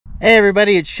Hey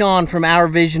everybody, it's Sean from Our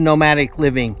Vision Nomadic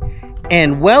Living,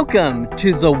 and welcome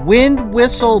to the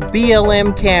Windwhistle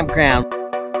BLM Campground.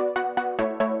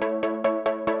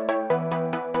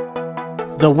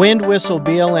 The Windwhistle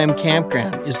BLM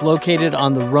Campground is located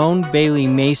on the Roan Bailey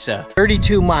Mesa,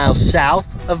 32 miles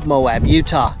south of Moab,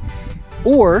 Utah.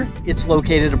 Or it's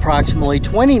located approximately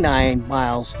 29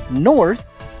 miles north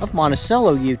of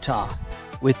Monticello, Utah,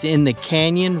 within the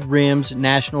Canyon Rims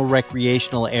National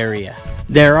Recreational Area.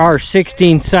 There are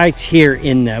 16 sites here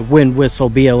in the Windwhistle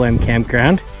BLM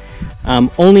Campground.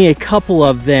 Only a couple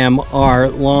of them are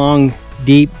long,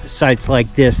 deep sites like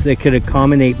this that could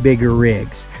accommodate bigger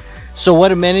rigs. So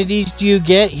what amenities do you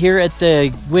get here at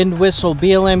the Windwhistle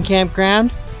BLM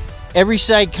Campground? Every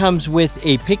site comes with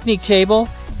a picnic table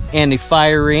and a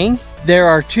fire ring. There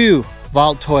are 2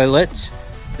 vault toilets.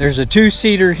 There's a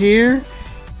 2-seater here,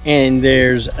 and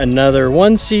there's another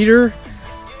 1-seater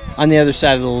on the other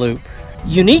side of the loop.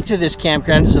 Unique to this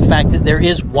campground is the fact that there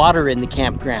is water in the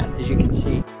campground, as you can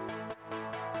see.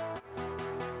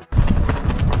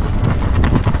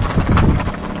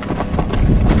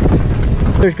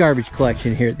 There's garbage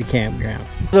collection here at the campground.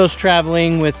 For those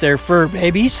traveling with their fur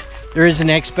babies, there is an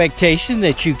expectation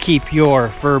that you keep your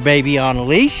fur baby on a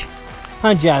leash.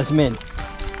 Huh, Jasmine?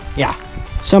 Yeah.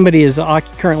 Somebody is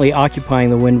currently occupying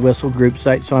the Windwhistle group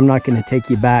site, so I'm not going to take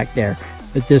you back there.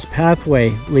 But this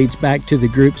pathway leads back to the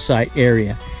group site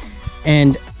area.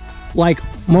 And like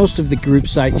most of the group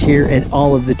sites here at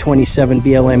all of the 27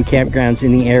 BLM campgrounds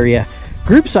in the area,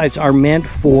 group sites are meant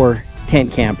for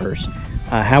tent campers.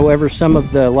 However, some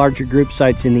of the larger group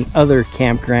sites in the other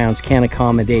campgrounds can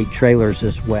accommodate trailers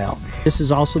as well. This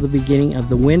is also the beginning of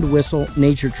the Windwhistle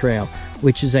Nature Trail,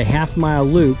 which is a half-mile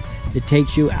loop that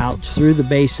takes you out through the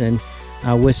basin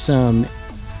with some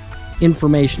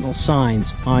informational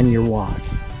signs on your walk.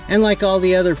 And like all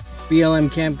the other BLM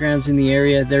campgrounds in the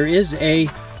area, there is a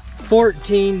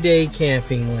 14-day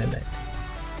camping limit.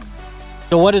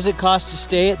 So what does it cost to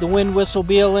stay at the Windwhistle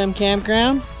BLM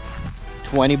Campground?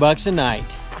 $20 a night.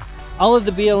 All of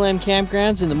the BLM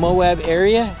campgrounds in the Moab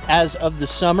area as of the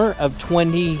summer of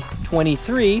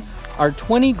 2023 are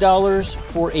 $20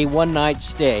 for a one-night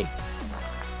stay.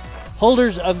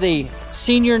 Holders of the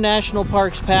Senior National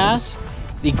Parks Pass,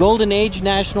 the Golden Age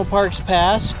National Parks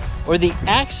Pass, or the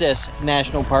Access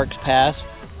National Parks Pass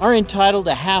are entitled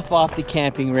to half off the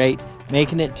camping rate,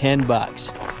 making it $10.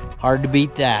 Hard to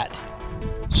beat that.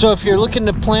 So if you're looking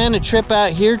to plan a trip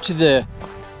out here to the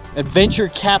adventure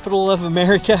capital of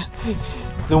America,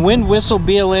 the Windwhistle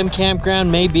BLM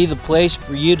Campground may be the place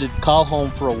for you to call home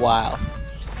for a while.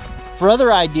 For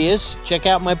other ideas, check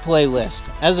out my playlist.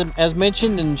 As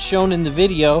mentioned and shown in the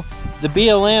video, the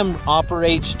BLM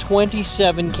operates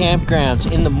 27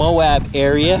 campgrounds in the Moab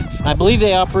area. I believe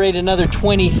they operate another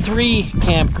 23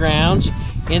 campgrounds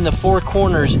in the Four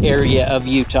Corners area of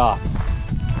Utah.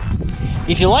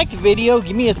 If you like the video,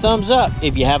 give me a thumbs up.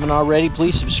 If you haven't already,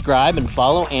 please subscribe and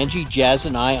follow Angie, Jazz,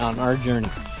 and I on our journey.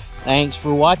 Thanks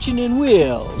for watching, and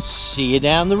we'll see you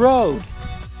down the road.